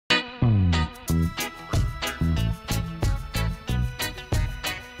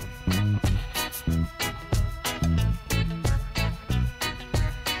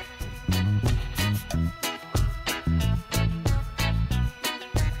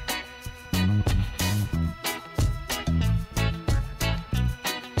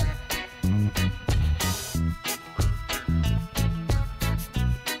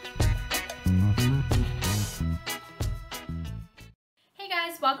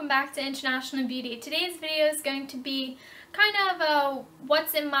welcome back to International Beauty. Today's video is going to be kind of a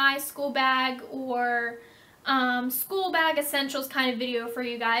what's in my school bag or school bag essentials kind of video for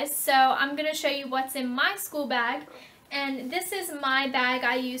you guys. So I'm going to show you what's in my school bag, and this is my bag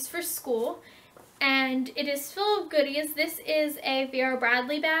I use for school, and it is full of goodies. This is a Vera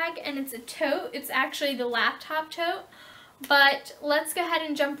Bradley bag, and it's a tote. It's actually the laptop tote, but let's go ahead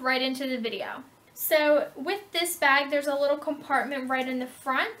and jump right into the video. So with this bag, there's a little compartment right in the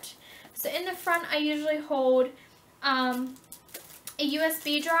front. So in the front, I usually hold a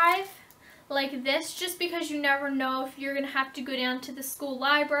USB drive like this, just because you never know if you're going to have to go down to the school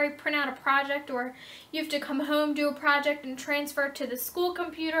library, print out a project, or you have to come home, do a project, and transfer it to the school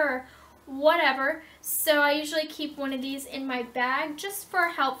computer or whatever. So I usually keep one of these in my bag just for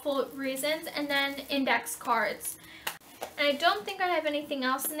helpful reasons, and then index cards. And I don't think I have anything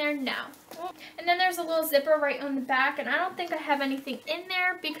else in there, no. And then there's a little zipper right on the back, and I don't think I have anything in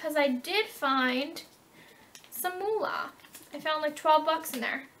there because I did find some moolah. I found like 12 bucks in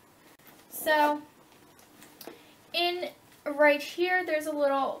there. So, in right here, there's a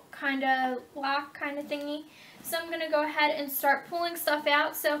little kind of lock kind of thingy. So I'm going to go ahead and start pulling stuff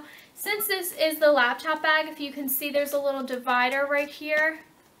out. So, since this is the laptop bag, if you can see, there's a little divider right here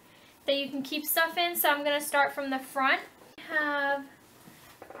that you can keep stuff in. So I'm going to start from the front. I have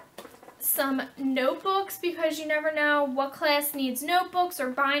some notebooks because you never know what class needs notebooks or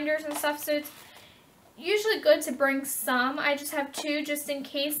binders and stuff, so it's usually good to bring some. I just have two just in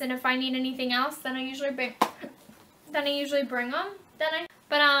case, and if I need anything else, then I usually bring them.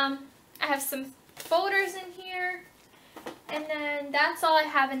 I have some folders in here, and then that's all I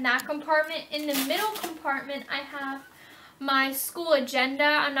have in that compartment. In the middle compartment, I have my school agenda.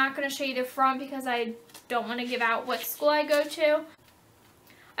 I'm not going to show you the front because I don't want to give out what school I go to.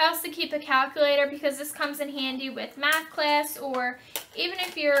 I also keep a calculator because this comes in handy with math class, or even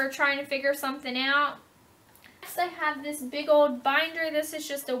if you're trying to figure something out. Next, I have this big old binder. This is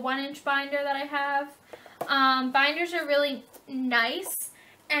just a 1-inch binder that I have. Binders are really nice,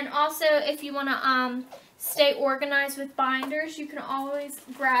 and also if you want to stay organized with binders, you can always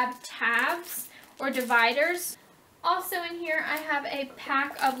grab tabs or dividers. Also in here, I have a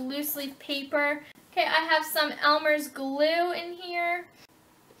pack of loose leaf paper. Okay, I have some Elmer's glue in here.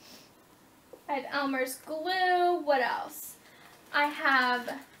 I have Elmer's glue. What else? I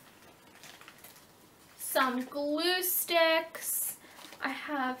have some glue sticks. I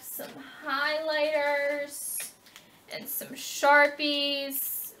have some highlighters and some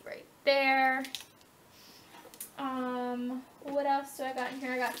Sharpies right there. What else do I got in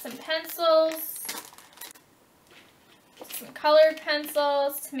here? I got some pencils. Some colored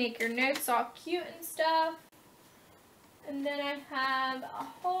pencils to make your notes all cute and stuff. And then I have a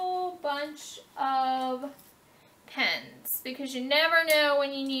whole bunch of pens because you never know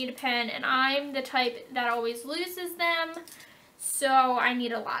when you need a pen, and I'm the type that always loses them, so I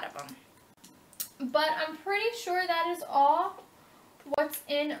need a lot of them. But I'm pretty sure that is all what's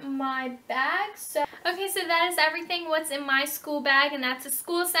in my bag. Okay, so that is everything what's in my school bag, and that's the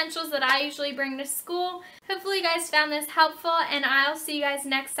school essentials that I usually bring to school. Hopefully you guys found this helpful, and I'll see you guys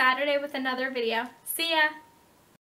next Saturday with another video. See ya!